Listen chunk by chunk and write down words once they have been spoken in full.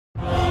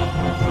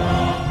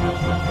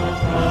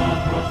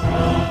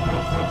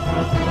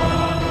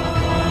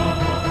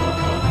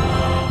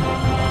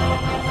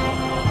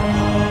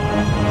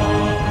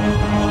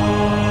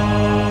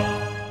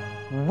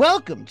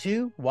Welcome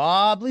to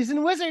Wobblies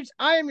and Wizards.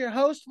 I am your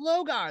host,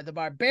 Logar the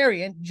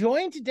Barbarian,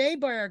 joined today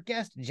by our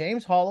guest,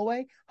 James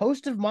Holloway,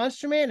 host of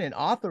Monster Man and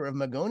author of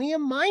Magonia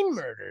Mind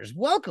Murders.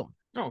 Welcome.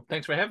 Oh,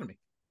 thanks for having me.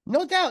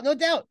 No doubt, no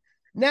doubt.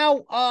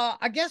 Now,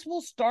 I guess we'll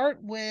start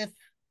with,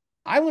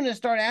 I want to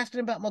start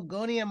asking about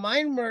Magonia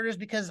Mind Murders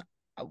because,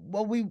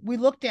 we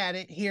looked at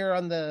it here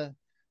on the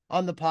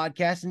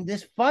podcast, and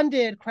this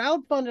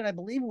crowdfunded, I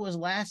believe it was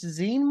last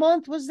Zine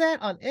month, was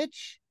that, on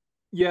Itch?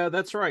 Yeah,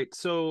 that's right.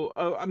 So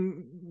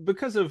I'm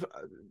because of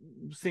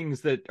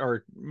things that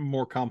are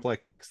more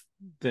complex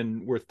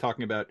than worth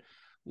talking about.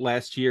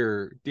 Last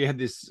year, they had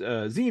this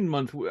zine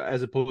month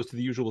as opposed to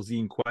the usual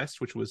zine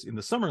quest, which was in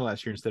the summer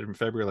last year instead of in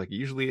February, like it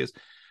usually is.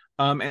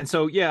 And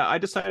so, yeah, I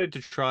decided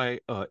to try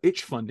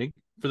itch funding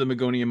for the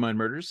Magonia Mind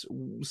Murders.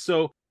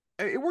 So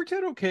it worked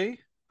out okay.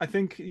 I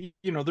think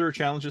there are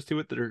challenges to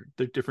it they're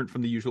different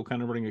from the usual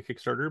kind of running a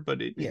Kickstarter,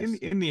 but Yes.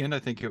 in the end, I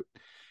think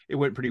it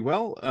went pretty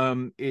well.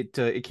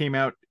 It came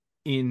out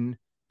in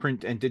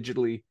print and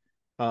digitally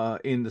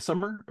in the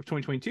summer of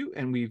 2022,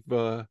 and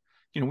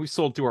we've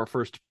sold through our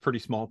first pretty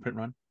small print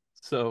run.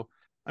 So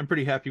I'm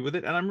pretty happy with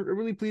it, and I'm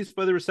really pleased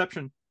by the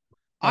reception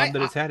that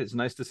it's had. It's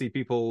nice to see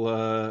people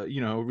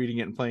reading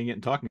it and playing it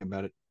and talking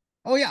about it.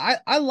 Oh yeah,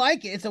 I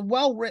like it. It's a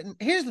well written.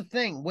 Here's the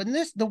thing: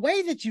 the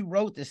way that you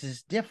wrote this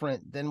is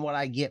different than what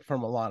I get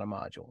from a lot of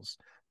modules.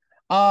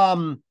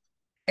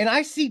 And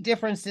I see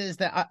differences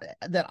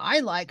that I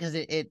like because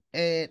it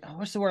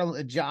what's the word?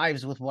 It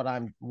jives with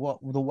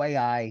the way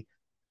I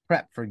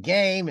prep for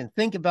game and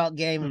think about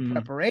game and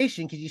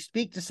preparation. Could you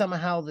speak to some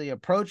of how the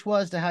approach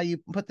was to how you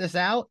put this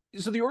out?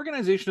 So the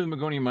organization of the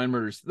Magonia Mind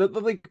Murders that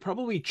like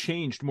probably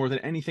changed more than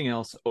anything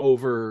else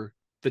over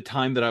the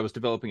time that I was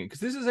developing it, because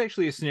this is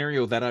actually a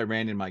scenario that I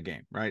ran in my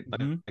game, right?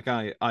 Like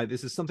I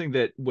this is something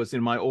that was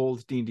in my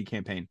old D&D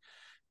campaign,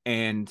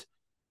 and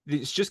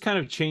it's just kind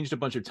of changed a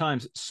bunch of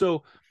times.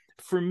 So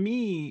for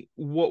me,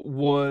 what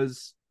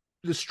was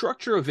the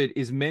structure of it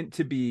is meant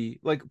to be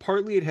like,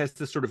 partly it has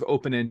this sort of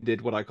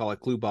open-ended, what I call a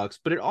clue box,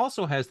 but it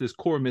also has this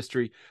core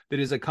mystery that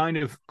is a kind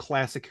of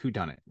classic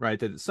whodunit, right?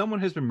 That someone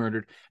has been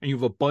murdered and you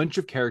have a bunch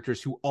of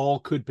characters who all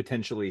could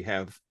potentially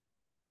have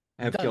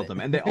killed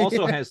them. And they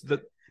also has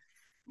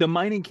the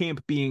mining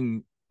camp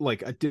being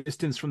like a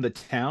distance from the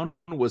town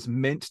was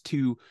meant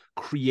to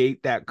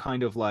create that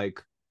kind of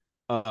like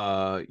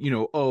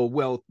oh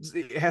well,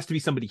 it has to be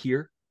somebody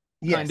here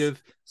kind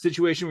of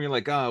situation where you're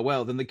like,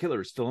 well, then the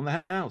killer is still in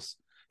the house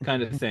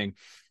kind of thing.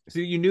 So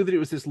you knew that it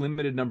was this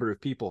limited number of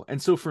people.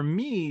 And so for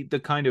me, the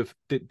kind of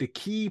the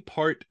key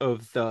part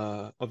of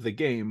the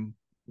game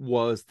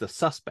was the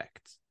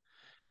suspects.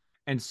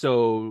 And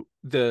so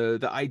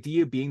the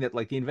idea being that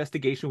like the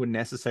investigation would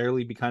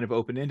necessarily be kind of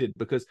open-ended,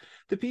 because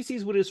the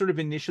PCs would sort of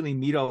initially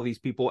meet all these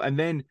people, and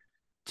then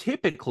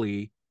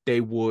typically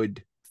they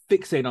would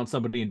fixate on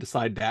somebody and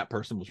decide that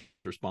person was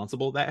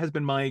responsible. That has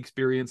been my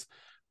experience.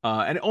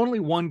 And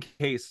only one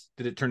case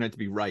did it turn out to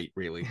be right,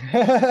 really.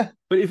 But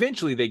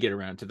eventually they get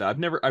around to that.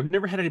 I've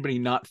never had anybody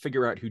not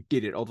figure out who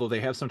did it, although they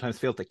have sometimes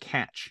failed to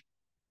catch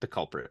the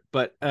culprit.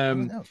 But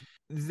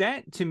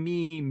that to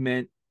me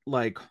meant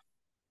like,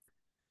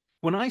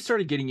 when I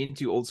started getting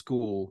into old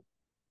school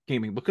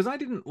gaming, because I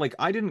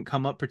didn't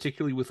come up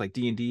particularly with like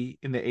D&D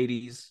in the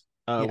 80s.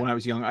 When I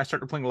was young, I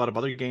started playing a lot of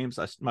other games.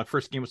 My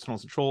first game was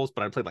Tunnels and Trolls,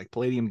 but I played like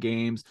Palladium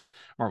games,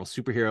 Marvel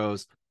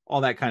Superheroes,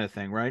 all that kind of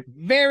thing, right?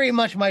 Very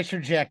much my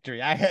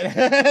trajectory. I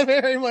had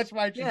very much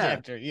my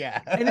trajectory.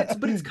 Yeah. And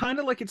it's kind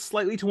of like it's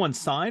slightly to one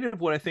side of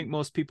what I think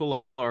most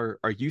people are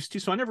used to.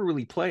 So I never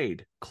really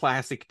played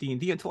classic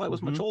D&D until I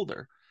was much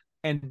older.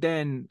 And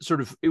then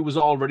sort of it was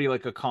already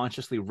like a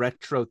consciously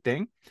retro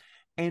thing.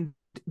 And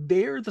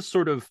there, the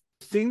sort of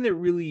thing that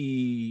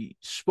really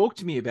spoke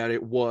to me about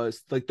it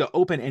was like the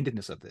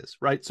open-endedness of this,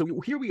 right? So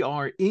here we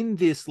are in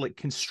this like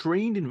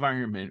constrained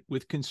environment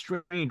with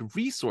constrained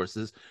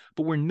resources,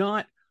 but we're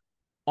not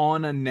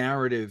on a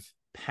narrative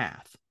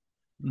path.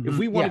 If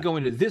we want to go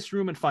into this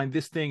room and find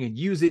this thing and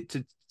use it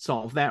to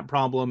solve that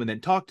problem, and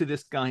then talk to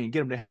this guy and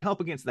get him to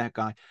help against that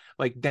guy,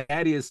 like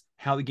that is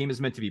how the game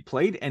is meant to be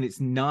played. And it's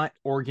not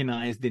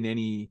organized in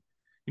any,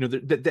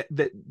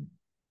 that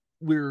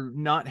we're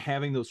not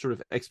having those sort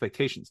of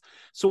expectations.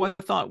 So I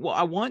thought, well,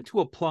 I want to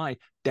apply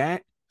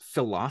that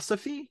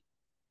philosophy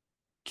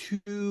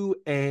to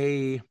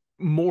a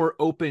more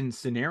open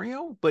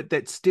scenario, but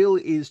that still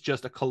is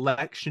just a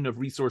collection of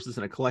resources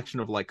and a collection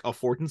of like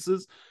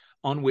affordances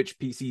on which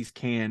PCs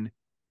can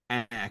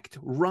act,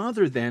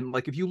 rather than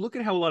like, if you look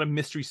at how a lot of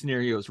mystery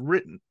scenarios are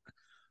written,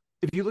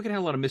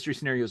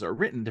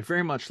 they're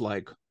very much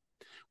like,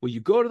 well, you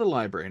go to the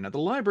library, and at the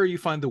library you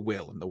find the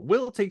will, and the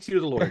will takes you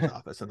to the lawyer's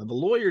office, and then the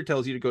lawyer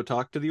tells you to go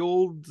talk to the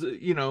old,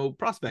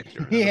 prospector.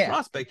 And the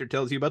prospector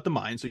tells you about the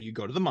mine, so you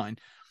go to the mine.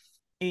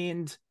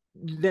 And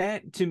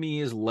that to me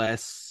is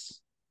less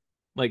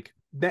like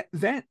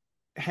that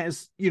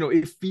has,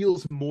 it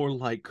feels more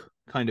like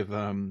kind of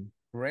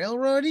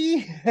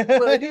railroady.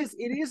 Well, it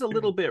is a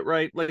little bit,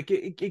 right? Like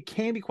it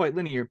can be quite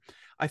linear.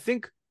 I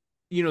think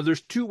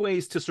there's two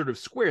ways to sort of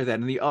square that,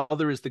 and the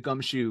other is the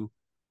gumshoe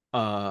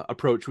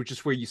approach, which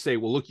is where you say,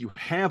 well, look, you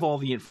have all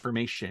the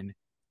information.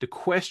 The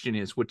question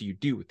is, what do you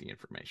do with the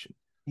information?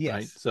 Yes.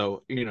 Right.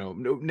 So,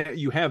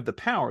 you have the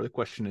power. The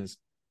question is,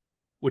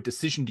 what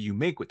decision do you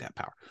make with that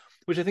power?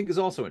 Which I think is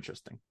also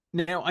interesting.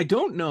 Now, I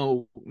don't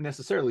know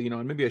necessarily,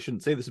 and maybe I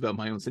shouldn't say this about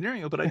my own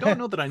scenario, but I don't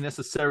know that I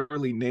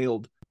necessarily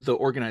nailed the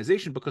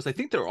organization, because I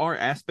think there are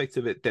aspects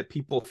of it that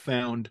people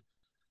found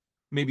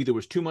maybe there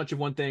was too much of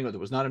one thing or there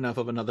was not enough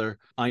of another.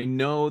 I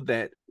know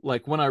that,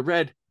 like, when I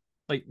read,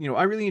 like,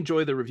 I really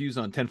enjoy the reviews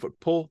on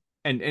 10-Foot Pole.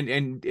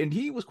 And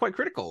he was quite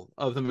critical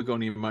of the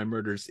Mangonian Mind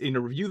Murders in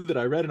a review that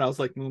I read, and I was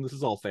like, this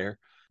is all fair.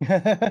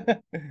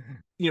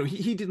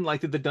 He didn't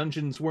like that the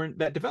dungeons weren't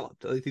that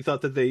developed. Like, he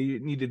thought that they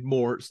needed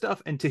more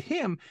stuff, and to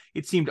him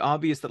it seemed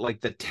obvious that,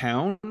 like, the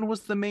town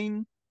was the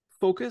main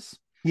focus.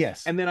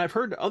 Yes. And then I've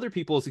heard other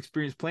people's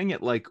experience playing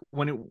it, like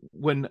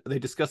when they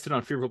discussed it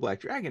on Fear of a Black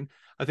Dragon.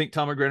 I think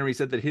Tom McGrenery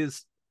said that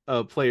his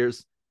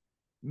players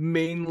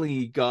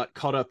mainly got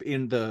caught up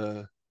in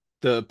the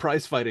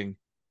prize fighting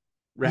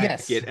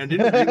racket, yes, and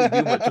didn't really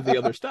do much of the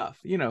other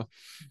stuff,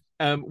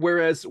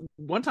 whereas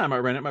one time I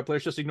ran it, my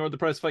players just ignored the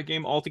prize fight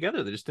game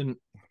altogether. They just didn't,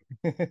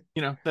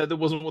 that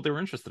wasn't what they were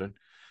interested in.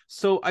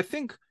 So I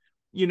think,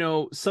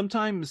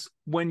 sometimes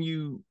when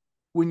you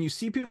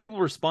see people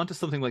respond to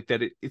something like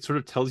that, it sort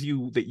of tells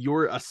you that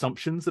your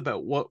assumptions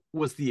about what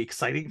was the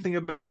exciting thing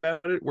about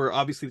it were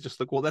obviously just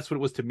like, well, that's what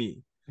it was to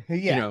me.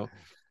 Yeah.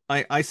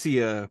 I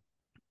see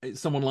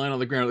someone lying on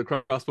the ground with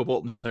a crossbow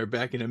bolt in their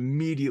back, and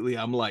immediately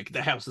I'm like,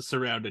 the house is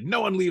surrounded.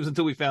 No one leaves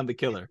until we found the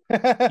killer.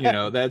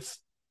 That's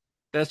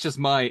just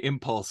my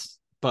impulse.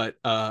 But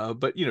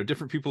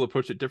different people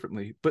approach it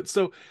differently. But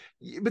so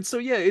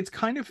yeah, it's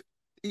kind of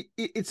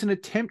it's an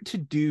attempt to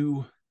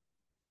do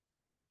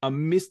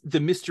the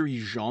mystery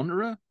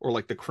genre, or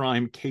like the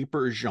crime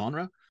caper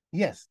genre.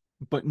 Yes.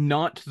 But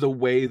not the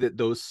way that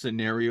those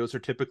scenarios are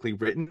typically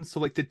written. So,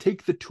 like, to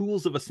take the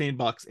tools of a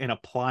sandbox and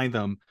apply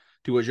them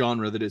to a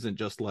genre that isn't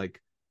just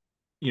like,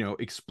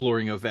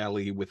 exploring a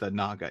valley with a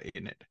naga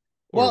in it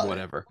or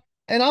whatever.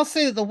 And I'll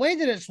say that the way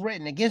that it's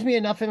written, it gives me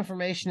enough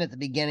information at the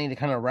beginning to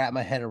kind of wrap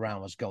my head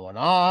around what's going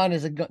on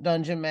as a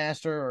dungeon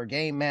master or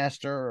game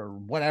master or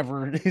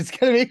whatever it's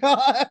going to be.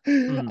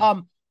 Mm-hmm.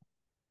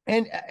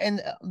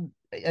 And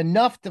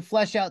enough to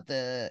flesh out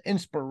the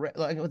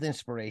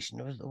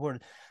inspiration was the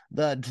word,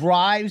 the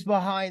drives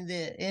behind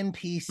the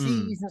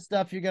NPCs and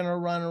stuff you're going to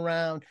run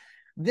around.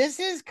 This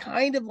is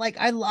kind of like,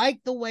 I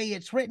like the way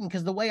it's written,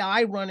 because the way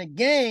I run a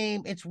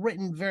game, it's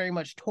written very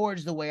much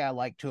towards the way I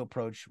like to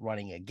approach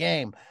running a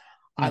game.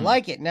 I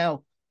like it.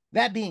 Now,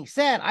 that being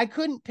said, I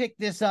couldn't pick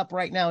this up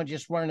right now and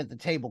just run at the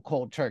table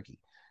cold turkey.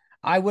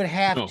 I would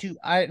have to,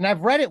 and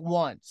I've read it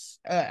once.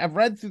 I've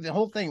read through the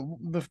whole thing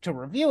to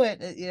review it.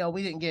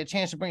 We didn't get a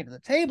chance to bring it to the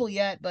table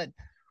yet, but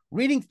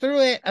reading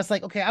through it, I was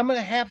like, okay, I'm going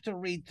to have to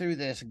read through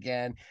this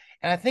again.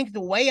 And I think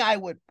the way I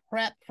would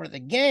prep for the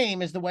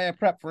game is the way I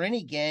prep for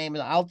any game.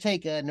 I'll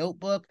take a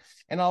notebook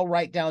and I'll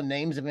write down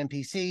names of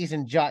NPCs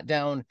and jot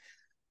down,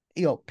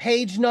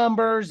 page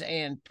numbers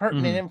and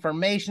pertinent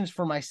information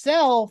for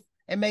myself,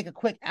 and make a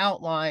quick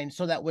outline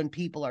so that when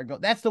people are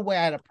that's the way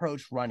I'd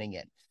approach running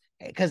it,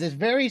 because it's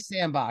very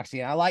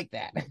sandboxy. I like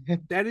that.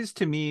 That is,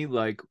 to me,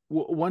 like,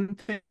 one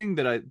thing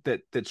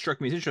that struck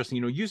me as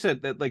interesting. You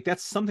said that, like,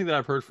 that's something that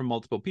I've heard from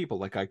multiple people.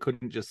 Like, I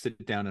couldn't just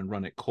sit down and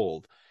run it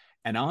cold,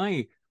 and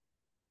I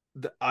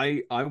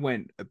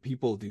went,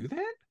 people do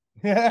that?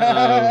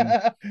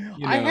 I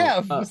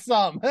have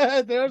some.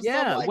 There's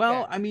some like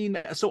that. I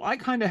mean, so I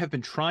kind of have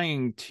been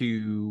trying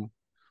to,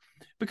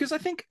 because I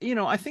think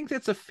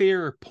that's a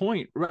fair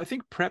point. I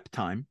think prep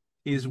time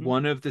is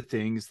one of the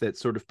things that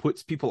sort of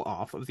puts people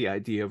off of the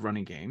idea of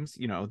running games.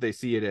 They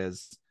see it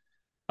as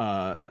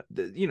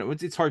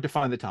it's hard to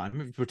find the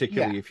time,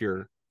 particularly if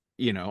you're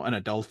an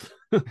adult.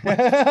 You have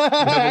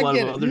a lot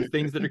of other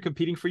things that are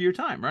competing for your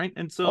time, right?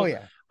 And so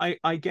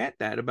I get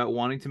that about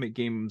wanting to make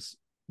games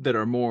that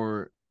are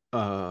more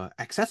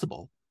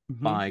accessible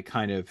by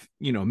kind of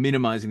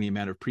minimizing the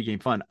amount of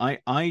pregame fun.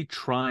 I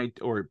tried,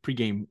 or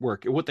pregame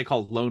work, what they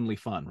call lonely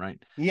fun,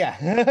 right?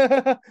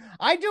 Yeah.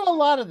 I do a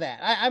lot of that.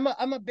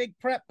 I'm a big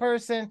prep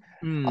person.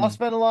 I'll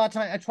spend a lot of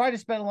time. I try to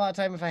spend a lot of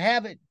time, if I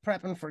have it,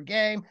 prepping for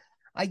game.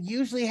 I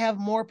usually have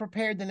more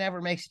prepared than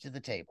ever makes it to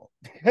the table.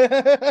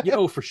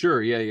 For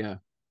sure. Yeah.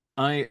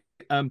 But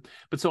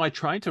so I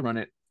tried to run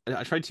it.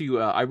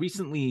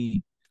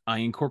 I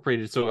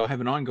incorporated, so I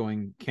have an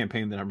ongoing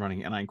campaign that I'm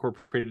running, and I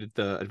incorporated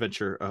the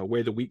adventure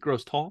Where the Wheat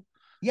Grows Tall.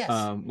 Yes.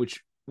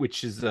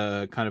 Which is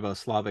kind of a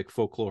Slavic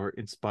folklore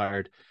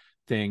inspired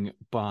thing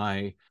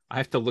by, I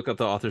have to look up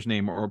the author's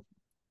name, or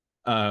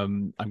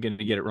I'm going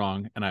to get it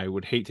wrong, and I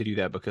would hate to do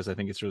that because I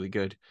think it's really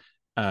good.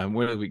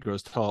 Where the Wheat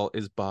Grows Tall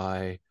is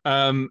by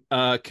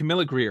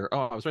Camilla Greer.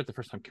 Oh, I was right the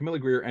first time. Camilla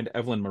Greer and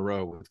Evelyn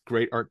Moreau, with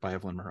great art by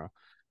Evelyn Moreau.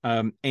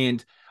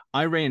 And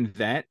I ran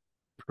that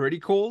pretty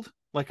cold.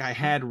 Like, I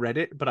had read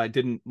it, but I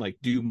didn't like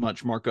do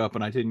much markup,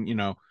 and I didn't,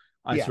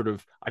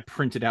 I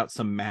printed out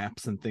some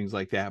maps and things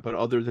like that. But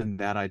other than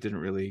that, I didn't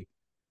really,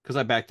 because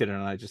I backed it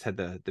and I just had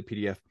the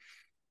PDF.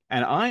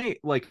 And I,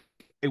 like,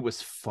 it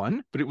was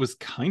fun, but it was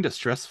kind of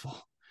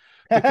stressful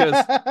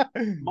because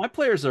my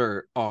players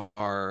are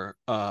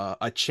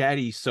a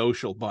chatty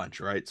social bunch,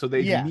 right? So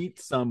they'd Yeah.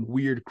 meet some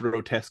weird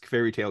grotesque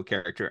fairy tale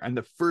character, and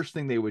the first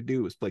thing they would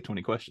do is play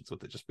 20 questions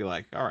with it. Just be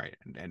like, all right,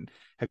 and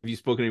have you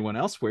spoken to anyone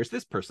else? Where's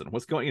this person?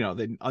 What's going,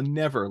 I'll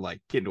never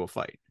like get into a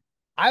fight.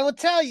 I will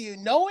tell you,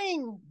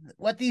 knowing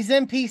what these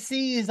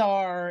NPCs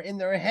are in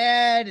their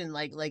head and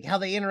like how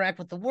they interact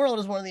with the world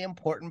is one of the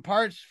important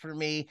parts for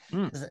me.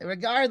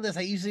 Regardless,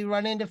 I usually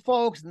run into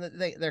folks and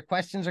their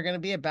questions are going to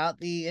be about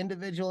the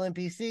individual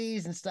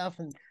NPCs and stuff.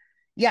 And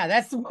yeah,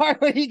 that's the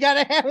part where you got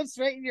to have it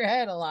straight in your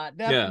head a lot.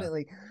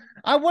 Definitely. Yeah.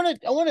 I want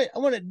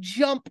to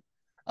jump,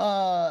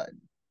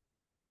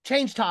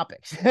 change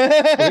topics.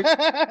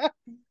 Okay.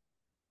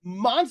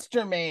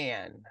 Monster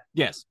Man.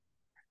 Yes.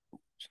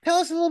 Tell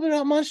us a little bit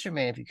about Monster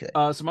Man, if you could.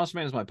 So Monster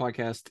Man is my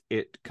podcast.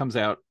 It comes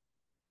out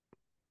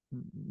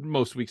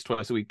most weeks,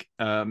 twice a week.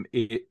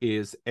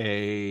 It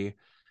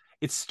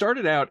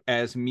started out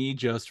as me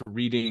just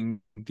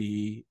reading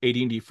the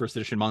AD&D First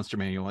Edition Monster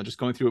Manual and just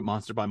going through it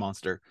monster by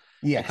monster.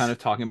 Yes. Kind of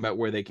talking about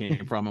where they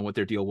came from and what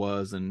their deal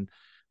was. And,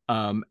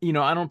 I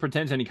don't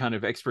pretend to any kind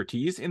of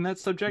expertise in that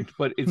subject,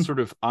 but it's sort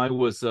of, I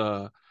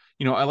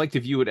like to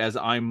view it as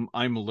I'm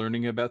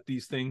learning about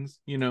these things,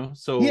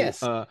 so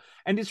yes.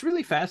 And it's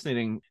really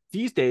fascinating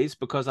these days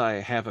because I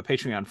have a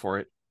Patreon for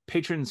it.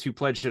 Patrons who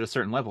pledge at a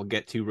certain level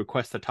get to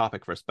request a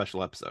topic for a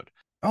special episode.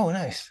 Oh,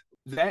 nice.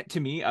 That to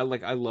me, I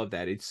love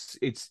that.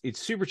 It's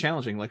super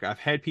challenging. Like I've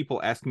had people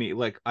ask me,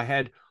 like I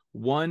had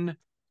one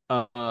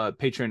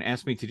patron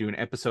asked me to do an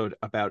episode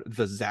about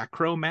the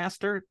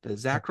Zacromaster. The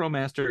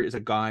Zacromaster is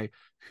a guy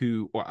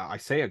who, or I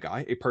say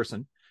a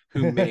person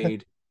who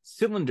made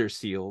cylinder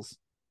seals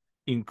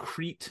in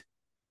Crete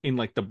in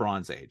like the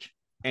Bronze Age,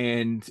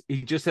 and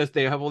he just says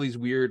they have all these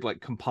weird like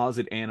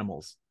composite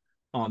animals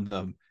on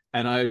them,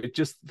 and I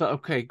just thought,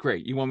 okay,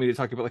 great, you want me to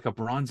talk about like a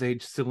Bronze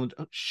Age cylinder?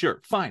 Oh,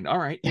 sure, fine, all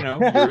right, you're in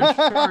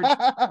charge.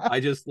 I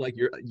just like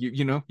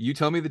you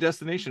tell me the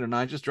destination and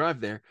I just drive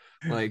there.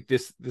 Like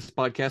this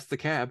podcast's the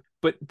cab.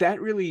 But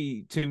that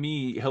really to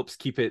me helps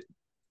keep it,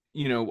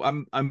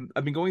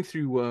 I've been going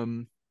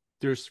through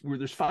there's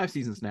 5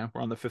 seasons now.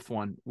 We're on the 5th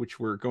one, which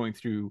we're going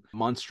through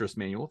Monstrous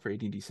Manual for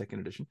AD&D 2nd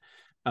edition.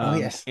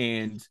 Yes.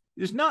 And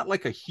there's not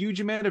like a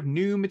huge amount of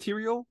new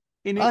material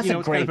in it. That's a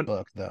it's great kind of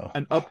book, though.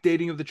 An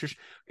updating of the church.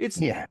 It's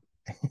a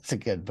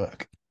good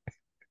book.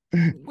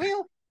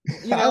 Well,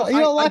 there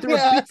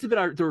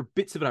were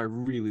bits of it I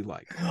really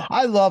like.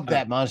 I love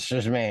that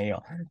Monstrous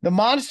Manual. The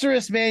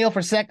Monstrous Manual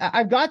for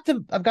I've got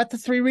the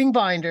 3-ring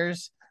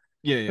binders.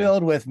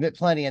 Filled with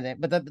plenty of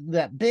that, but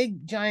that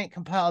big giant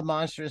compiled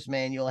Monstrous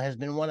Manual has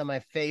been one of my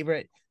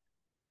favorite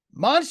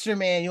monster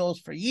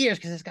manuals for years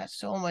because it's got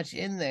so much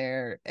in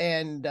there.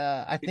 And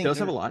I think it does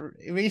have a lot.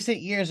 In recent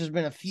years, there's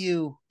been a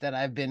few that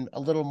I've been a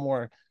little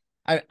more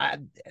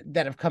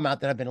that have come out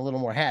that I've been a little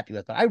more happy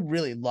with. But I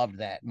really loved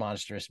that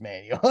Monstrous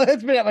Manual.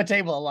 It's been at my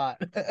table a lot.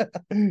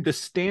 The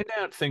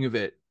standout thing of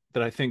it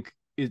that I think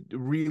it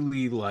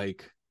really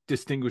like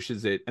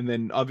distinguishes it, and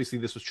then obviously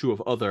this was true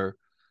of other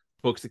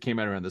books that came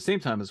out around the same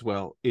time as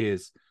well,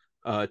 is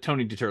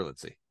Tony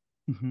DeTerlizzi.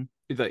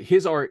 Mm-hmm.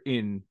 His art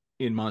in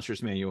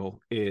Monstrous Manual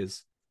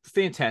is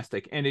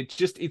fantastic, and it's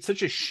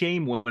such a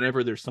shame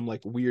whenever there's some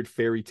like weird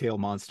fairy tale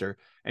monster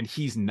and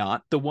he's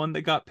not the one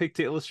that got picked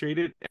to illustrate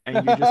it,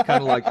 and you're just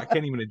kind of like, I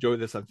can't even enjoy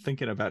this. I'm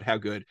thinking about how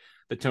good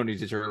the Tony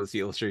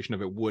DeTerlizzi illustration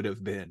of it would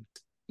have been.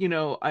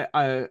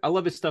 I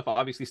love his stuff. I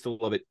obviously still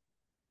love it.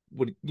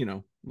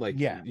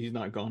 He's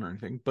not gone or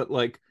anything, but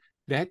like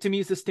that to me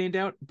is the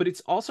standout. But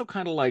it's also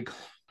kind of like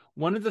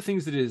one of the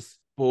things that is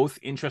both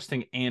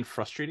interesting and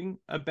frustrating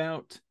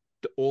about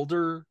the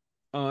older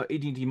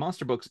AD&D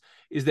monster books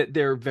is that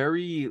they're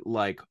very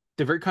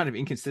kind of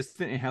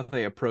inconsistent in how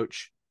they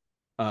approach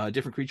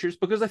different creatures,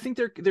 because I think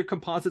they're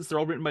composites. They're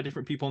all written by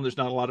different people, and there's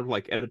not a lot of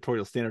like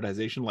editorial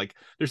standardization. Like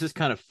there's this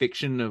kind of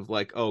fiction of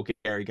like, oh,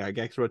 Gary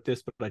Gygax wrote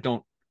this, but I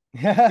don't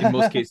in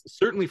most cases,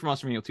 certainly for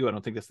Monster Manual 2, I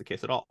don't think that's the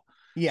case at all.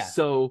 Yeah.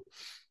 So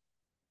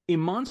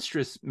in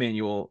Monstrous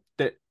Manual,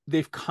 that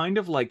they've kind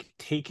of like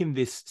taken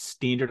this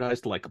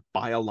standardized like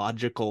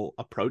biological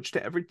approach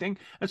to everything,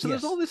 and so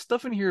there's all this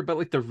stuff in here about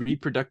like the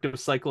reproductive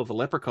cycle of a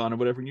leprechaun or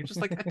whatever, and you're just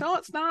like, no,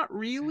 it's not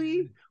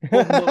really.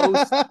 It's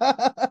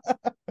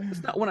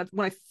not.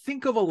 When I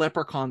think of a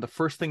leprechaun, the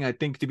first thing I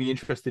think to be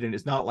interested in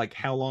is not like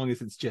how long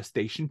is its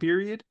gestation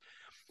period,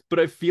 but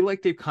I feel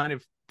like they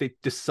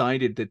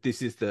decided that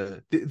this is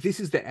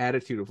the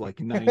attitude of like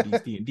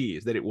 90s D&D,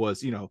 is that it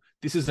was,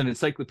 this is an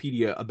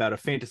encyclopedia about a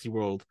fantasy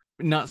world,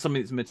 not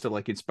something that's meant to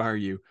like inspire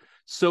you.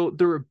 So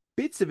there are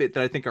bits of it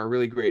that I think are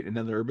really great, and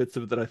then there are bits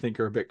of it that I think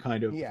are a bit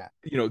kind of,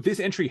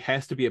 this entry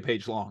has to be a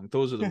page long.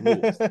 Those are the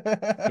rules.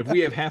 If we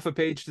have half a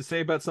page to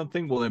say about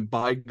something, well then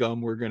by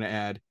gum, we're going to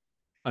add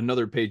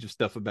another page of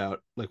stuff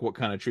about like what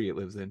kind of tree it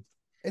lives in.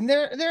 And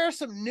there are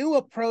some new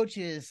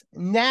approaches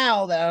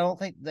now that I don't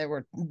think they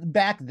were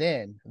back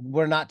then.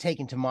 Were not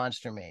taken to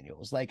monster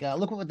manuals. Like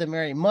look at what the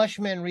Merry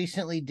Mushmen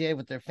recently did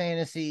with their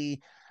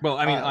fantasy. Well,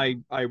 I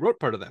mean, I wrote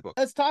part of that book.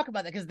 Let's talk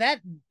about that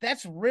because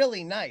that's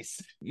really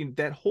nice.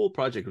 That whole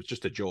project was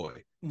just a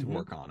joy to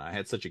work on. I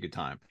had such a good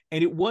time,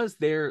 and it was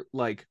there.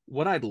 Like,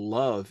 what I'd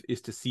love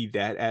is to see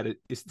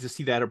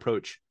that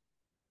approach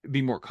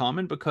be more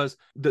common, because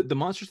the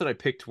monsters that I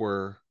picked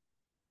were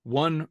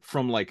one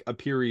from like a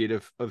period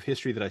of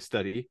history that I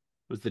study,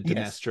 was the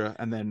Dinestra,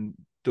 and then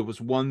there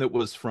was one that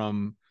was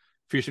from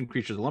Fearsome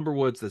Creatures of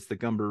Lumberwoods, that's the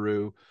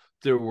Gumberoo.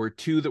 There were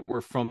two that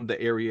were from the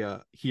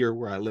area here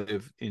where I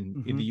live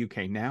in the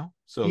UK now,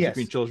 so the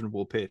Green Children of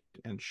Woolpit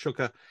and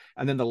Shuka,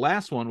 and then the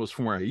last one was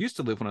from where I used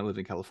to live when I lived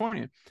in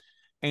California.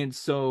 And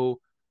so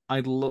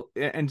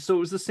and so it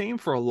was the same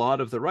for a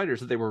lot of the writers,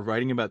 that they were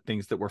writing about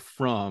things that were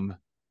from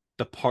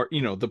the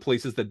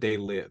places that they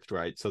lived,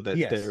 right? So that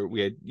there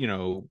we had,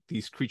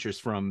 these creatures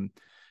from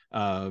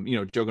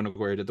Diogo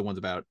Nogueira did the ones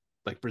about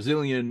like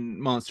Brazilian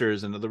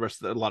monsters, and the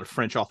rest of a lot of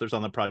French authors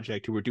on the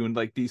project who were doing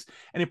like these,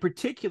 and in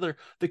particular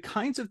the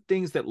kinds of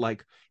things that,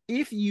 like,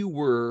 if you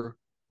were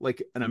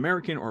like an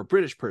American or a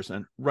British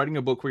person writing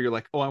a book where you're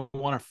like, oh, I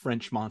want a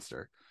French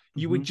monster,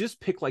 you would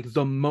just pick like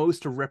the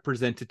most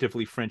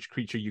representatively French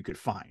creature you could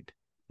find.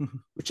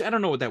 Which I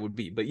don't know what that would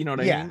be, but you know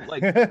what I mean?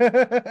 Like,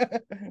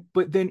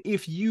 but then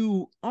if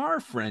you are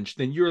French,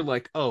 then you're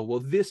like, oh,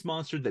 well, this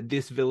monster that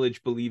this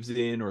village believes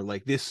in, or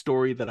like this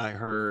story that I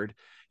heard,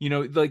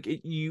 like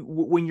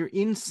when you're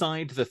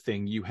inside the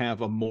thing, you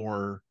have a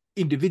more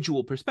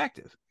individual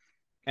perspective.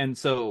 And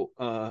so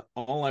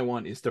all I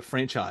want is to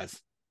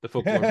franchise the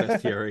Folklore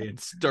Bestiary and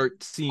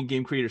start seeing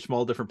game creators from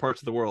all different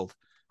parts of the world.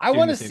 I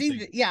want to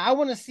see I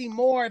want to see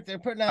more. If they're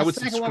putting out a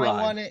second subscribe. one,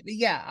 I want it.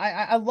 Yeah,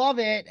 I love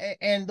it,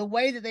 and the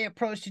way that they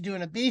approach to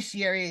doing a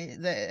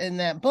bestiary in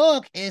that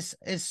book is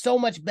so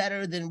much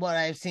better than what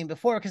I've seen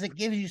before, because it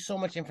gives you so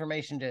much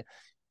information to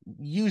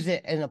use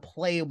it in a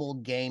playable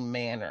game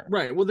manner.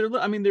 Right. Well, they're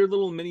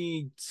little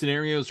mini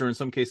scenarios, or in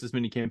some cases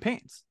mini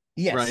campaigns.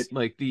 Yes. Right.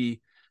 Like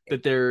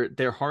that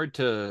they're hard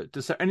to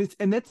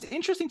and that's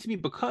interesting to me,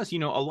 because a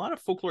lot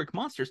of folkloric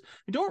monsters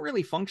don't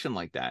really function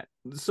like that.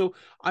 So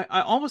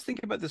I always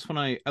think about this when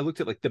I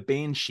looked at like the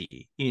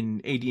banshee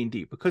in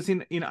AD&D, because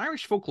in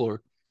Irish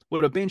folklore,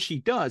 what a banshee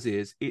does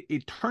is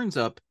it turns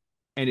up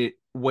and it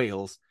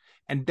wails,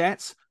 and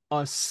that's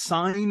a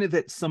sign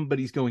that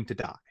somebody's going to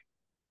die.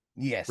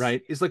 Yes.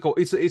 Right. It's like,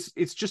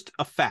 it's just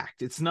a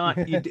fact. It's not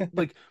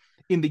like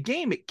in the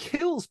game it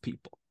kills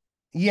people.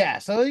 Yeah,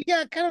 so you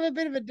got kind of a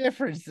bit of a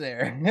difference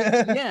there.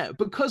 Yeah,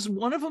 because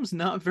one of them's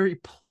not very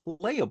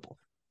playable,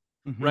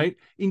 right?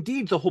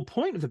 Indeed, the whole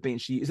point of the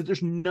Banshee is that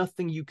there's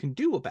nothing you can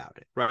do about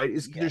it, right?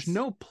 There's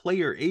no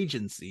player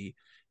agency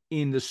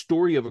in the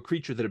story of a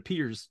creature that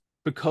appears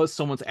because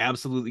someone's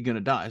absolutely going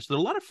to die. So there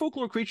are a lot of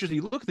folklore creatures that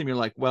you look at them, you're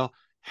like, well,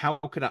 how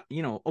could I,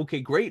 okay,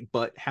 great,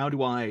 but how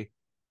do I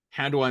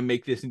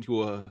make this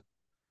into a...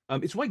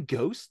 It's why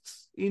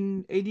ghosts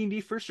in AD&D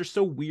first are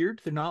so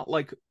weird. They're not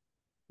like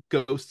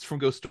ghosts from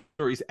ghost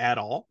stories at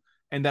all,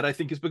 and that I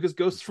think is because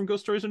ghosts from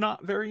ghost stories are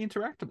not very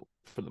interactable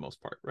for the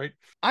most part, right?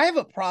 I have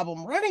a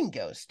problem running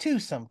ghosts too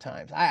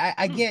sometimes.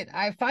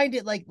 I find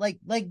it like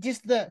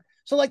just the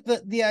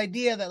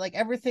idea that like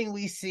everything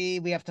we see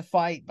we have to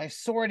fight by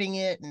sorting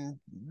it and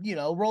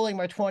rolling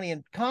my 20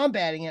 and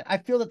combating it. I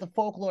feel that the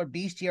folklore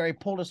bestiary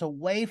pulled us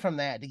away from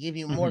that to give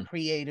you more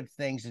creative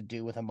things to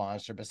do with a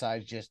monster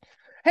besides just,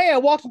 hey, I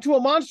walked into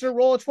a monster,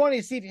 roll a 20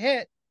 to see if you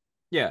hit.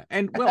 Yeah,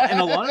 and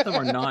a lot of them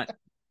are not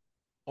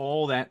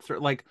all that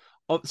like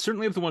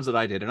certainly of the ones that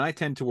I did, and I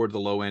tend toward the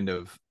low end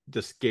of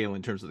the scale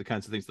in terms of the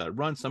kinds of things that I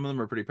run. Some of them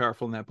are pretty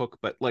powerful in that book,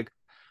 but like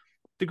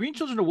the Green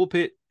Children of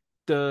Woolpit,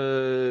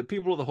 the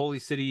People of the Holy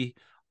City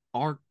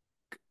are,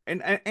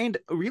 and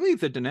really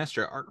the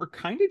Dinestra are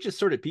kind of just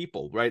sort of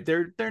people, right?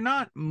 They're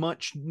not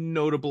much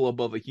notable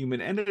above a human,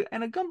 and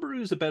a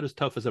Gumberoo is about as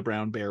tough as a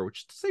brown bear,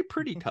 which is to say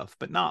pretty tough,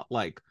 but not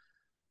like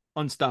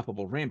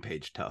unstoppable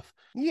rampage tough.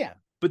 Yeah.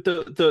 But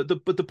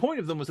the point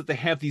of them was that they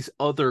have these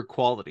other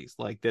qualities,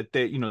 like that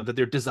that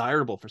they're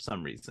desirable for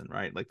some reason,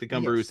 right? Like the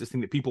Gumberoo is this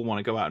thing that people want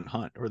to go out and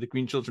hunt, or the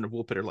Green Children of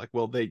Woolpit are like,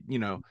 well, they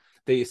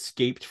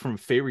escaped from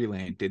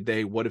fairyland, did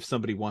they? What if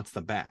somebody wants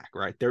them back,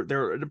 right?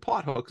 They're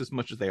plot hooks as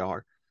much as they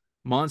are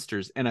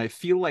monsters, and I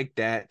feel like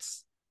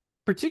that's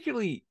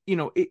particularly,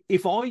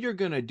 if all you're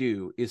gonna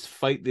do is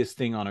fight this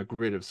thing on a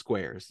grid of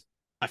squares,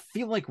 I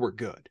feel like we're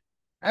good.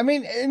 I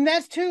mean, and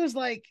that's too is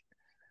like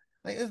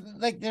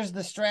there's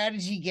the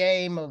strategy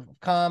game of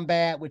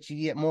combat, which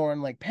you get more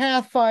in like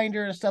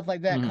Pathfinder and stuff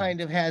like that.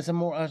 Kind of has a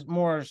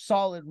more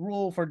solid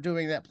rule for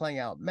doing that, playing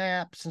out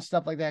maps and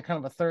stuff like that. Kind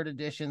of a third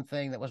edition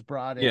thing that was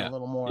brought in a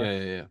little more.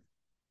 Yeah.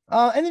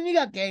 And then you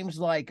got games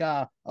like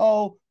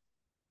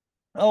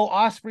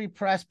Osprey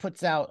Press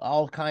puts out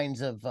all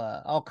kinds of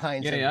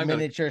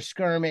miniature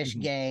skirmish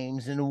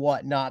games and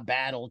whatnot,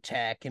 battle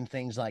tech and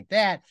things like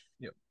that.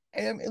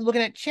 And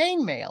looking at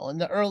Chainmail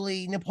and the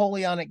early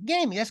Napoleonic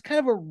gaming, that's kind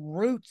of a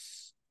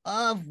roots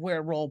of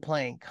where role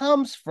playing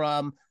comes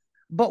from.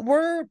 But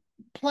we're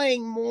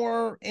playing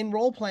more in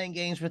role-playing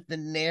games with the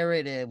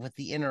narrative, with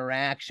the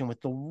interaction,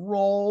 with the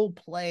role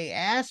play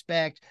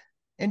aspect.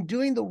 And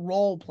doing the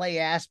role play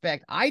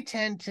aspect, I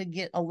tend to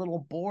get a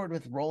little bored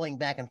with rolling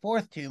back and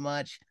forth too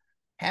much.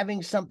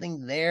 Having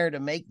something there to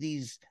make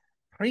these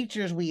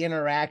creatures we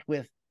interact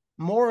with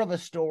more of a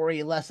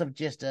story, less of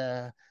just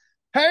a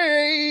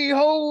hey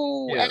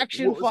ho Yeah.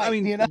 action Well, I fight,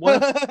 mean, you know.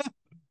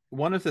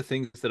 one of the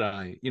things that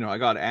I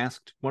got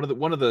asked, one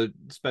of the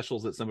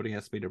specials that somebody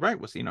asked me to write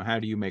was, how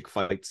do you make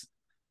fights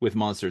with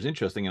monsters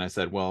interesting? And I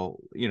said, well,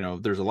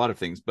 there's a lot of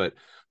things, but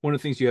one of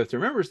the things you have to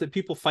remember is that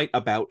people fight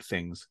about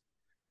things,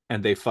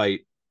 and they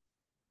fight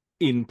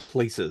in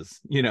places.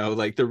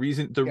 Like the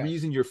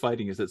reason you're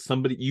fighting is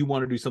that you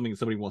want to do something and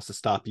somebody wants to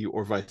stop you,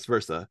 or vice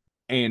versa,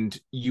 and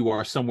you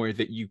are somewhere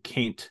that you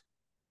can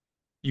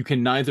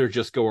neither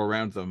just go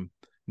around them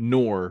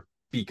nor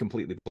be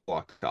completely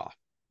blocked off,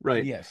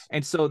 right? Yes.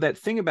 And so that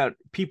thing about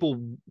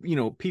people,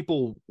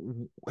 people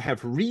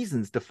have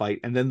reasons to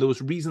fight, and then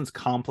those reasons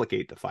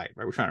complicate the fight,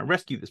 right? We're trying to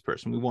rescue this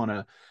person, we want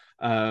to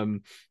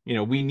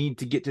we need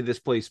to get to this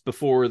place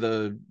before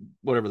the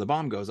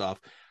bomb goes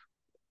off.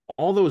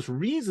 All those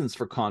reasons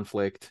for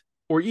conflict,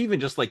 or even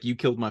just like you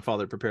killed my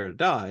father, prepare to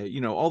die,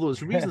 all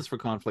those reasons for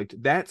conflict,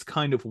 that's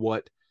kind of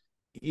what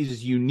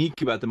is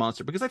unique about the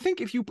monster. Because I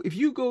think if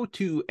you go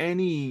to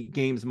any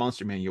game's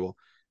monster manual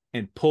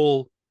and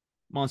pull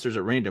monsters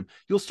at random,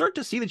 you'll start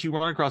to see that you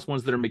run across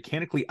ones that are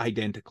mechanically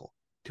identical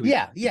to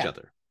each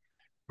other,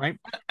 right?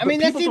 I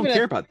mean, people don't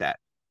care about that.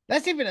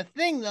 That's even a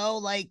thing, though.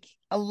 Like,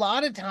 a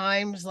lot of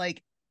times,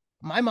 like,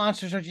 my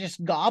monsters are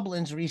just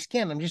goblins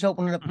reskinned. I'm just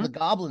opening up the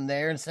goblin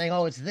there and saying,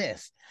 "Oh, it's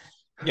this."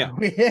 Yeah,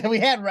 we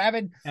had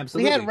rabid,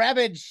 absolutely. We had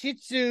rabid Shih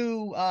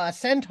Tzu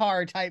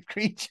centaur type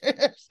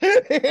creatures,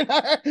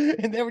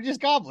 and they were just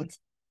goblins.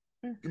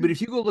 But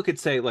if you go look at,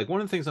 say, like,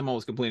 one of the things I'm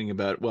always complaining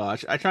about, well,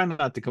 I try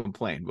not to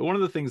complain, but one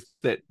of the things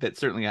that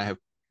certainly I have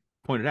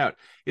pointed out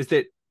is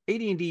that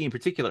AD&D in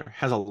particular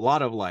has a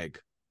lot of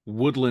like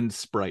woodland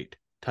sprite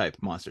type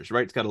monsters,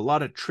 right? It's got a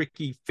lot of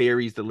tricky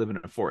fairies that live in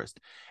a forest,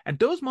 and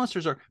those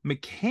monsters are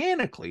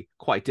mechanically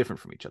quite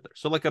different from each other.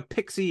 So like a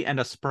pixie and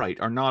a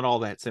sprite are not all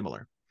that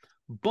similar,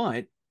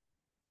 but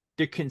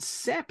they're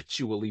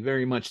conceptually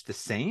very much the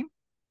same.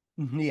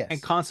 Yes.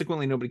 And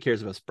consequently nobody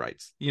cares about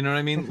sprites. You know what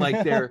I mean?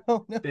 Like they're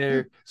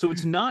so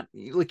it's not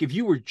like, if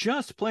you were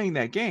just playing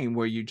that game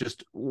where you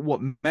just,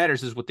 what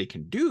matters is what they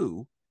can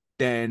do,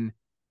 then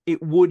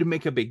it would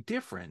make a big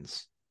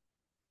difference.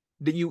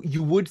 That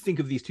you would think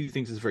of these two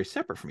things as very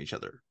separate from each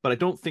other, but I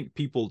don't think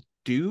people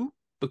do,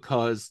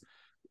 because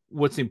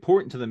what's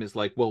important to them is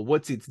like, well,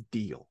 what's its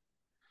deal?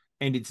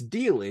 And its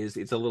deal is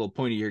it's a little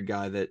pointy-eared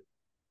guy that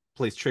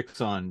plays tricks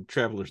on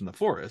travelers in the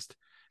forest.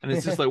 And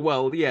it's just like,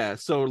 well, yeah,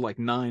 so like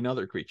 9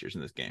 other creatures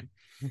in this game.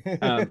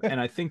 And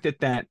I think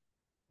that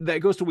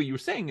goes to what you were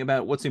saying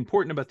about what's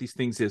important about these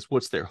things is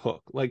what's their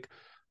hook. Like,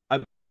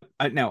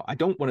 now I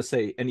don't want to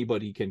say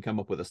anybody can come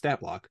up with a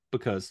stat block,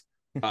 because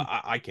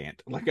I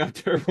can't. Like, I'm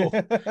terrible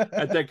at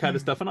that kind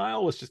of stuff, and I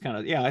always just kind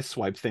of I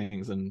swipe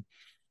things, and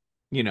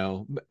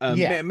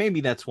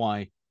maybe that's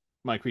why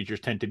my creatures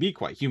tend to be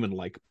quite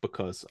human-like,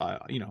 because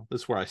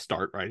this is where I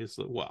start, right? Is,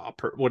 well,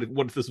 what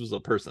if this was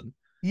a person?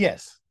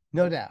 Yes,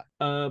 no doubt.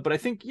 But I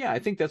think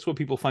that's what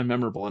people find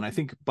memorable, and I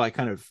think by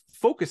kind of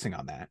focusing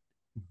on that,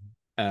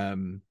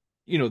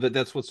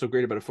 that's what's so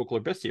great about a folklore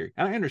bestiary.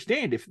 And I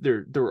understand if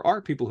there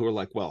are people who are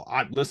like, well,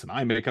 I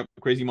make up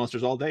crazy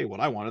monsters all day. What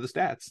I want are the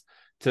stats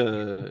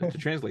to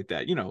translate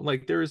that.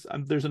 Like there's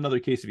another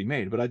case to be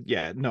made. But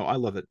I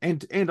love it,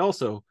 and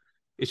also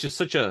it's just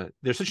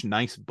they're such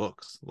nice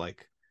books.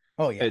 Like,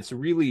 oh yeah, it's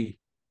really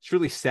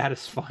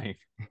satisfying.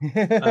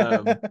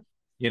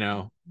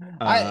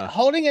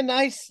 Holding a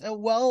nice,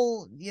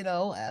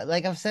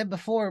 like I've said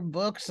before,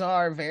 books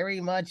are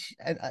very much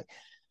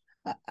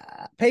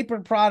paper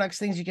products,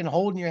 things you can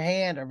hold in your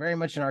hand, are very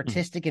much an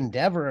artistic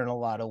endeavor in a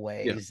lot of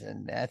ways. Yeah.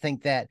 And I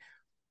think that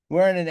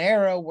we're in an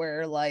era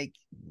where like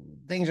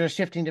things are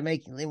shifting to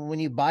make, when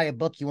you buy a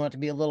book, you want it to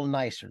be a little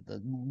nicer.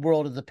 The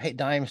world of the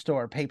dime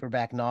store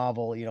paperback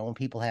novel, when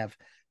people have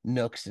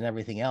Nooks and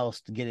everything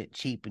else to get it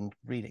cheap and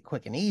read it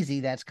quick and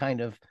easy, that's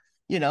kind of,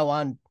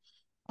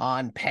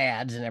 on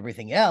pads and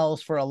everything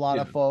else. For a lot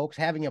of folks,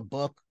 having a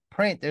book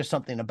print, there's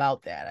something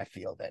about that, I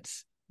feel,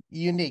 that's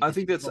unique. I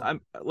think that's,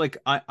 I'm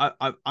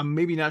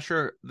maybe not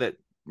sure that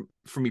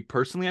for me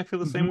personally I feel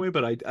the same way,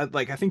 but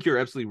I think you're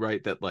absolutely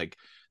right that like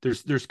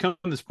there's come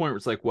this point where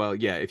it's like, well,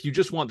 yeah, if you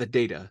just want the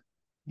data,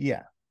 you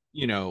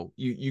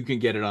can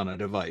get it on a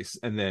device,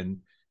 and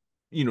then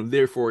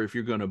therefore if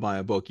you're going to buy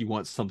a book, you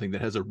want something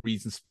that has a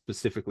reason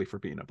specifically for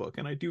being a book.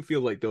 And I do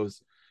feel like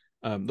those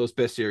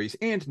bestiaries,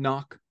 and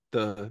Knock,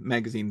 the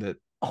magazine that,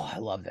 I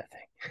love that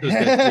thing.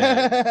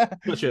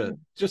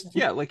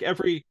 Like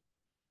every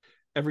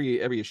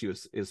issue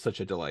is such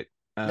a delight.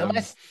 Now,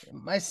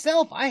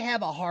 myself, I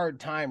have a hard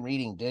time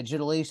reading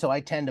digitally, so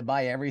I tend to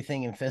buy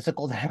everything in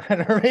physical.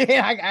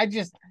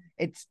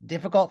 It's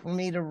difficult for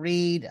me to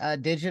read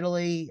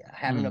digitally.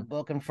 Having a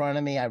book in front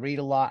of me, I read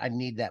a lot. I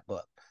need that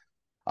book.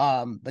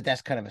 But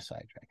that's kind of a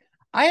sidetrack.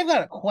 I have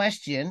got a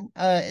question.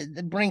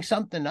 Bring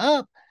something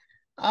up.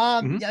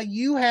 Mhm.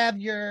 You have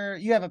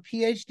a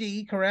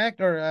PhD, correct,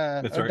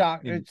 That's or right.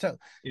 doctorate? So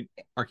In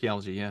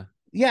archaeology, yeah.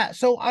 yeah,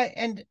 so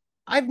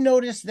I've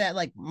noticed that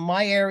like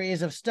my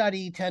areas of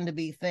study tend to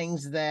be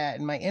things that,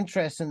 and my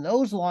interests in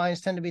those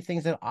lines tend to be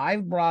things that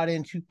I've brought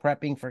into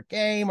prepping for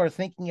game or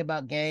thinking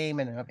about game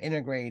and have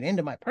integrated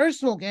into my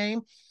personal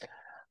game.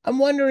 I'm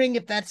wondering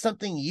if that's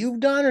something you've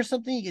done or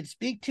something you could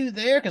speak to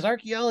there, because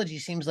archaeology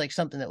seems like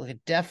something that we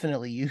could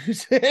definitely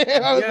use. I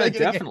was Yeah,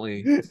 thinking definitely.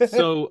 again.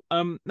 So,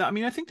 no, I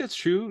mean, I think that's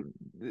true.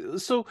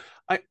 So,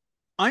 I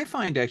I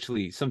find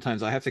actually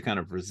sometimes I have to kind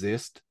of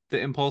resist the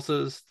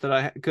impulses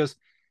that because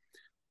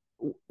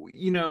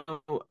you know,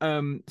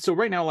 so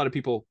right now a lot of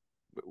people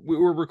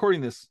we're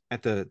recording this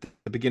at the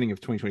beginning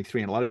of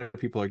 2023, and a lot of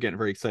people are getting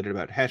very excited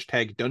about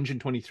hashtag Dungeon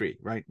 23,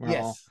 right? We're all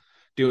Yes.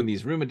 doing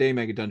these room a day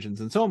mega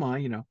dungeons, and so am I,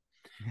 you know.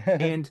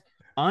 And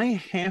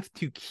I have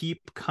to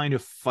keep kind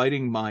of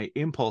fighting my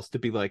impulse to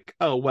be like,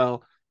 oh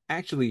well,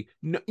 actually,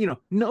 no, you know,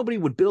 nobody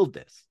would build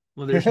this.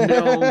 Well, there's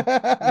no,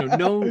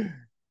 no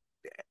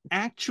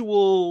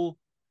actual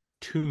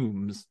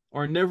tombs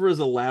are never as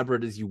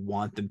elaborate as you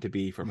want them to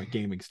be from a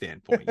gaming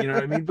standpoint. You know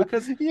what I mean?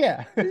 Because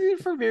Yeah.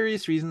 for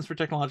various reasons, for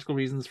technological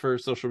reasons, for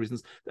social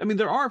reasons, I mean,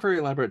 there are very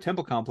elaborate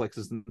temple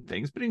complexes and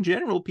things, but in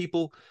general,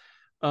 people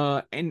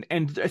and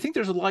I think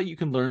there's a lot you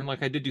can learn.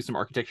 Like I did do some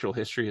architectural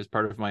history as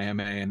part of my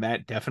MA, and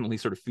that definitely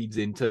sort of feeds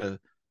into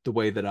the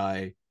way that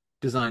I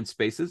design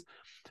spaces.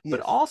 But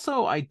Yes.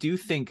 also, I do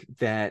think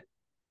that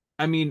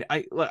I mean,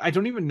 I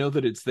don't even know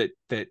that it's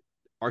that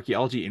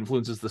archaeology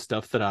influences the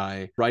stuff that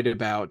I write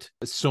about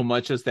so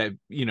much as that,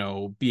 you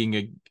know,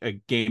 being a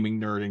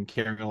gaming nerd and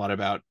caring a lot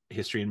about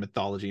history and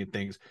mythology and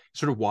things,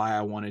 sort of why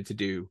I wanted to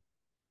do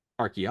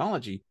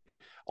archaeology.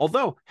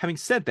 Although, having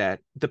said that,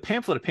 the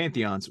pamphlet of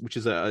Pantheons, which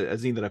is a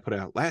zine that I put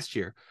out last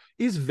year,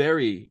 is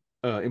very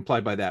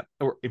implied by that,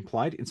 or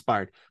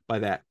inspired by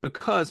that,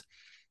 because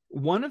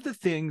one of the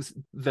things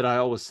that I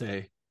always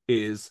say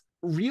is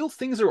real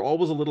things are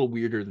always a little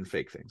weirder than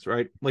fake things,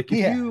 right? Like if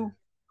Yeah. you,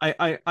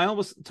 I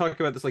almost talk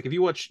about this, like if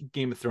you watch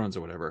Game of Thrones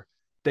or whatever,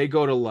 they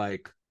go to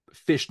like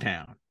Fish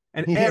Town,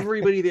 and Yeah.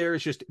 everybody there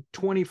is just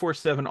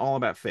 24/7 all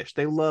about fish.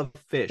 They love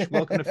fish.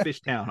 Welcome to Fish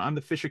Town. I'm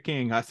the Fisher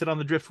King. I sit on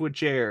the driftwood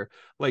chair.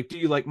 Like, do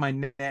you like my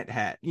net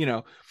hat? You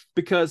know,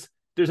 because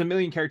there's a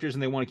million characters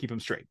and they want to keep them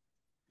straight.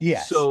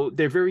 Yes. So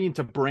they're very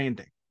into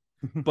branding.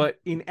 But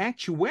in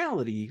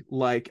actuality,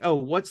 like, oh,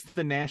 what's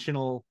the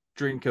national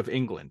drink of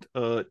England?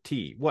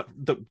 Tea. What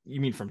the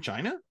you mean from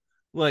China?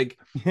 Like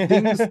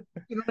things,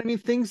 you know what I mean?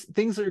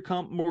 Things are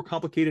more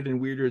complicated and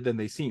weirder than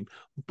they seem.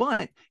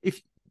 But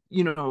if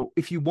you know,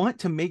 if you want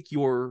to make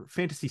your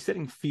fantasy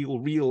setting feel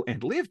real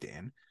and lived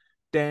in,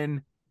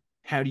 then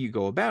how do you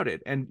go about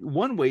it? And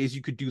one way is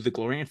you could do the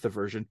Glorantha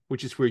version,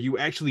 which is where you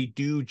actually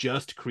do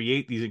just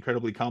create these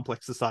incredibly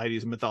complex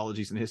societies and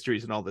mythologies and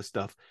histories and all this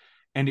stuff.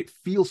 And it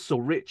feels so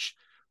rich,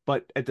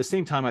 but at the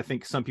same time, I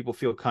think some people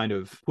feel kind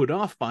of put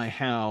off by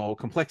how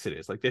complex it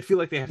is. Like they feel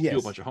like they have to do a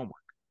Yes. bunch of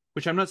homework,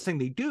 which I'm not saying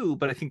they do,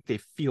 but I think they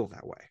feel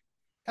that way.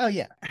 Oh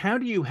yeah. How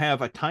do you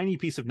have a tiny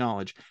piece of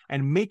knowledge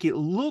and make it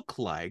look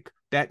like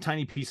that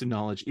tiny piece of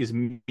knowledge is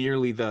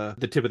merely the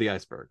tip of the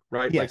iceberg,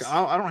 right? Like Yes.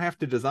 I don't have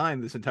to design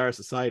this entire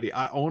society.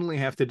 I only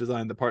have to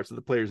design the parts that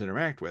the players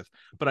interact with,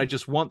 but I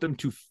just want them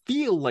to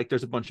feel like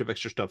there's a bunch of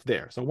extra stuff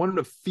there. So I want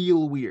them to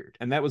feel weird.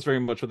 And that was very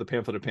much what the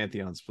pamphlet of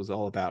Pantheons was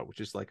all about, which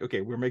is like,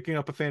 okay, we're making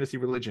up a fantasy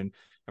religion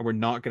and we're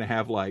not going to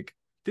have like,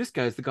 this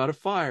guy's the god of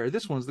fire,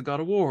 this one's the god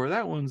of war,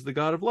 that one's the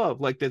god of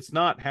love. Like that's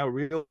not how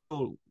real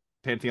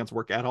pantheons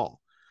work at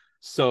all.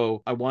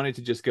 So I wanted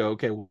to just go,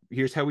 okay, well,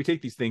 here's how we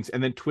take these things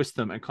and then twist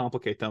them and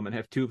complicate them and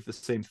have two of the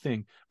same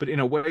thing, but in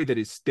a way that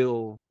is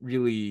still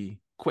really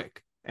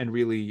quick and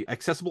really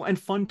accessible and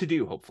fun to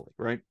do, hopefully,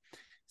 right?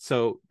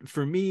 So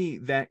for me,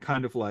 that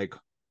kind of like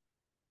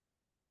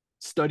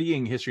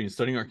studying history and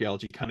studying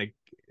archaeology kind of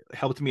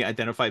helped me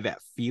identify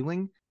that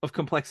feeling of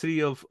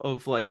complexity of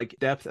like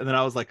depth. And then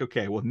I was like,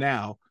 okay, well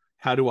now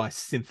how do I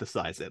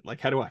synthesize it? Like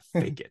how do I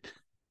fake it?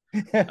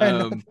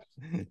 Um,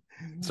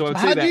 so I So would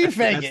say how do you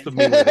fake that's it? the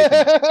main way they come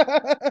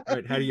in.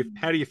 Right?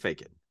 How do you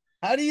fake it?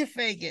 How do you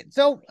fake it?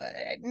 So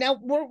now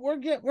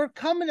we're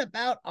coming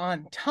about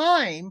on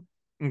time.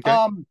 Okay.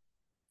 Um,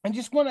 I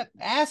just want to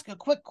ask a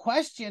quick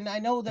question. I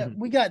know that Mhm.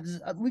 we got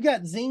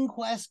Zine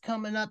Quest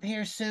coming up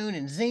here soon,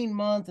 and Zine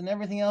Month, and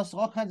everything else,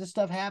 all kinds of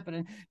stuff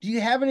happening. Do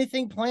you have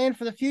anything planned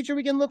for the future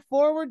we can look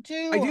forward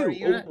to, I or do.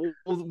 you're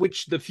not?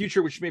 Which the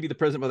future, which may be the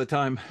present by the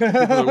time people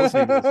are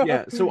listening to this.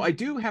 Yeah. So I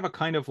do have a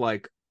kind of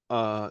like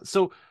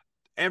so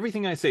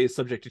everything I say is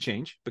subject to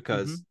change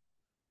because, Mhm.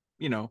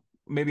 you know,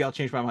 maybe I'll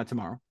change my mind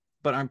tomorrow.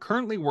 But I'm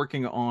currently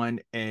working on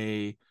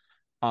a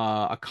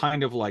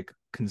kind of like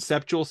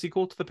conceptual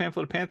sequel to the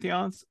pamphlet of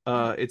Pantheons.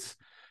 It's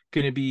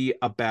gonna be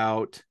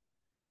about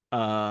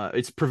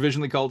it's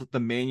provisionally called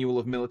the Manual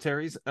of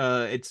Militaries.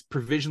 It's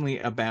provisionally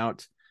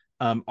about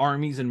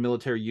armies and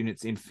military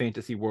units in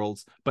fantasy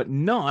worlds, but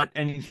not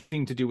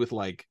anything to do with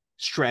like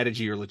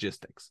strategy or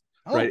logistics.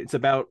 right? Oh, It's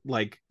about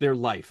like their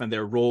life and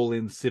their role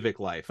in civic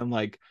life, and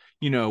like,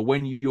 you know,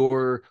 when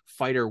your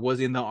fighter was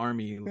in the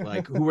army,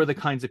 like who are the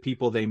kinds of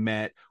people they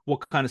met,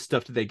 what kind of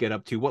stuff did they get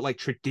up to, what like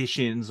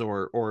traditions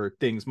or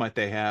things might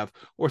they have,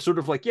 or sort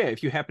of like, yeah,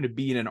 if you happen to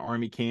be in an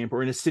army camp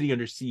or in a city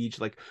under siege,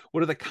 like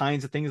what are the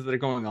kinds of things that are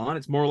going on.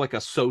 It's more like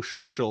a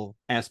social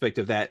aspect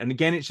of that. And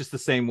again, it's just the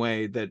same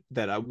way that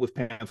I with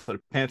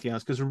pamphlet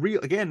pantheons, because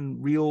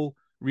real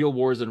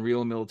wars and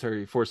real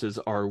military forces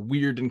are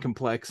weird and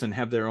complex and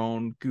have their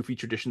own goofy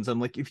traditions. And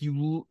like, if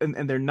you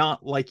and they're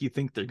not like you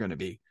think they're going to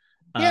be.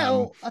 yeah. um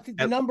Well, I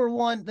think at,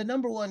 the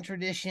number one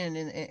tradition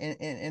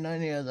in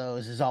any of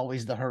those is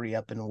always the hurry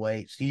up and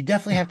wait. So you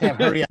definitely have to have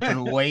hurry up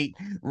and wait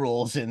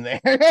rules in there.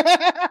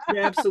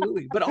 yeah,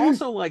 absolutely. But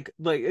also like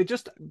it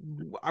just,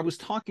 I was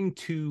talking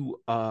to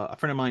a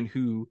friend of mine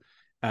who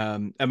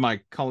and my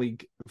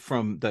colleague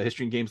from the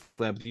History and Games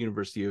Lab at the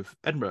University of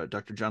Edinburgh,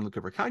 Dr.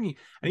 Gianluca Vercagni,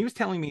 and he was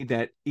telling me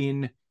that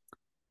in,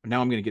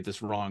 now I'm going to get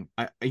this wrong.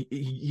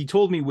 He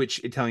told me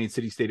which Italian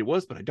city state it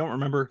was, but I don't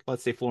remember.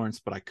 Let's say Florence,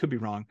 but I could be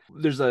wrong.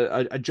 There's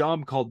a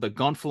job called the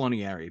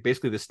Gonfaloniere,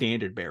 basically the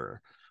standard bearer.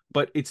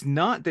 But it's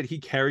not that he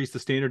carries the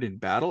standard in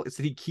battle, it's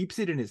that he keeps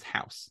it in his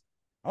house.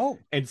 Oh,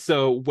 And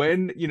so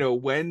when, you know,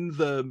 when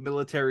the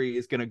military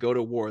is going to go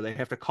to war, they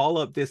have to call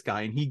up this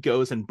guy and he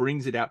goes and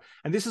brings it out.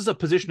 And this is a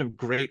position of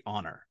great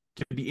honor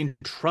to be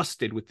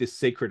entrusted with this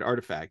sacred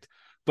artifact.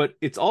 But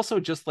it's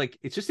also just like,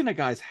 it's just in a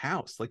guy's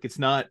house. Like, it's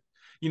not,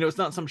 you know, it's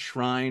not some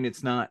shrine,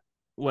 it's not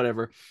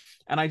whatever.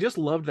 And I just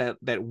loved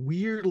that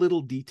weird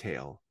little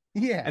detail.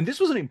 yeah. And this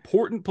was an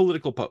important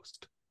political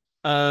post.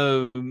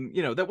 You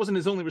know, that wasn't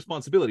his only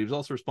responsibility. He was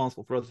also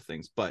responsible for other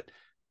things. But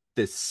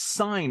the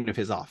sign of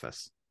his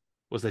office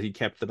was that he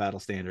kept the battle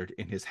standard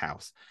in his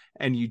house.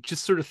 And you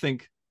just sort of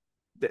think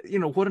that, you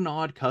know, what an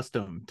odd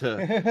custom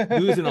to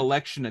lose an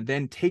election and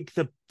then take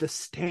the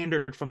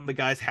standard from the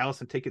guy's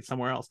house and take it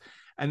somewhere else.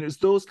 And there's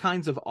those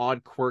kinds of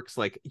odd quirks.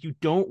 Like, you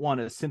don't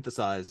want to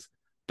synthesize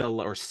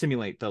or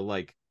simulate the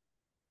like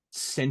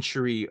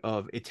century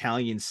of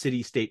Italian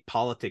city-state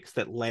politics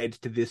that led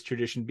to this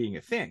tradition being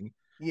a thing.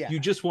 Yeah. You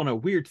just want a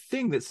weird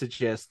thing that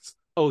suggests,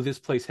 oh, this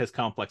place has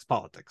complex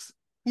politics.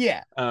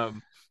 Yeah.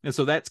 And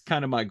so that's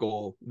kind of my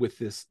goal with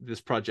this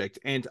project.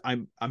 And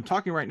I'm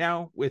talking right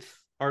now with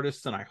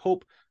artists, and I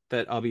hope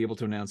that I'll be able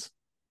to announce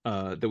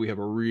that we have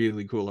a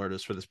really cool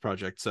artist for this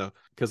project. So,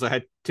 because I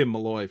had Tim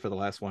Malloy for the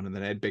last one, and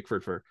then Ed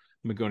Bickford for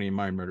Magonian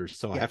Mind Murders,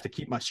 so yeah. I have to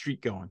keep my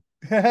streak going.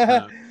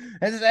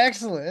 This is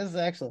excellent. This is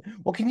excellent.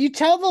 Well, can you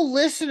tell the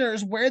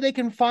listeners where they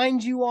can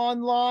find you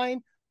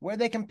online, where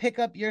they can pick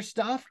up your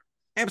stuff?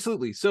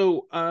 Absolutely.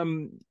 So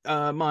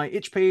my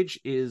itch page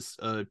is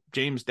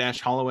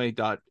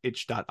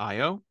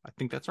james-holloway.itch.io. I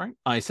think that's right.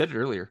 I said it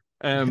earlier.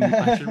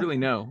 I should really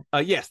know.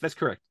 Yes, that's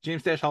correct.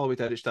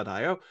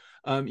 james-holloway.itch.io.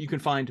 You can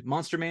find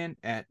Monster Man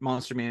at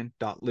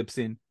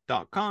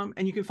monsterman.libsyn.com,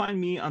 and you can find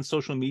me on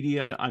social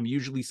media. I'm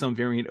usually some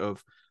variant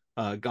of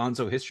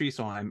Gonzo History,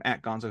 so I'm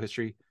at Gonzo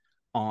History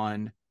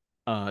on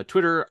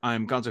Twitter.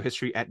 I'm Gonzo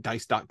History at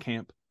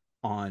dice.camp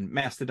on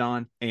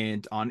Mastodon,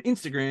 and on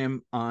Instagram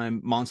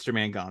I'm Monster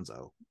Man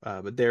Gonzo.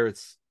 But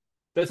that's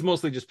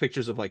mostly just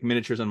pictures of like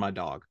miniatures on my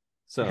dog.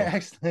 So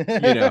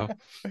you know,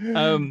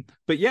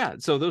 but yeah,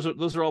 so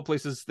those are all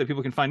places that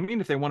people can find me,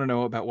 and if they want to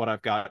know about what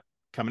I've got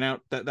coming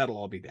out, that'll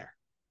all be there.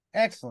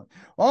 Excellent.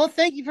 Well,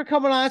 thank you for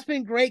coming on. It's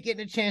been great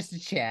getting a chance to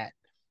chat.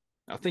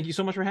 Oh, thank you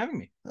so much for having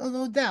me.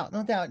 No doubt.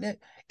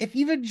 If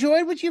you've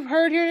enjoyed what you've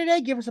heard here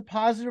today, give us a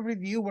positive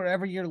review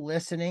wherever you're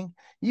listening.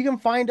 You can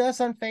find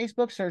us on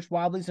Facebook, search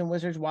Wobblies and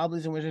Wizards.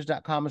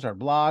 Wobbliesandwizards.com is our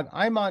blog.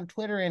 I'm on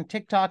Twitter and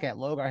TikTok at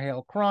Logar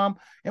Hale Crom,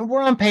 and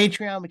we're on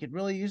Patreon. We could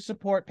really use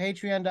support.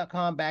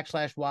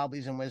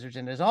 Patreon.com/Wobblies and Wizards.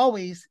 And as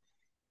always,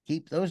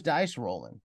 keep those dice rolling.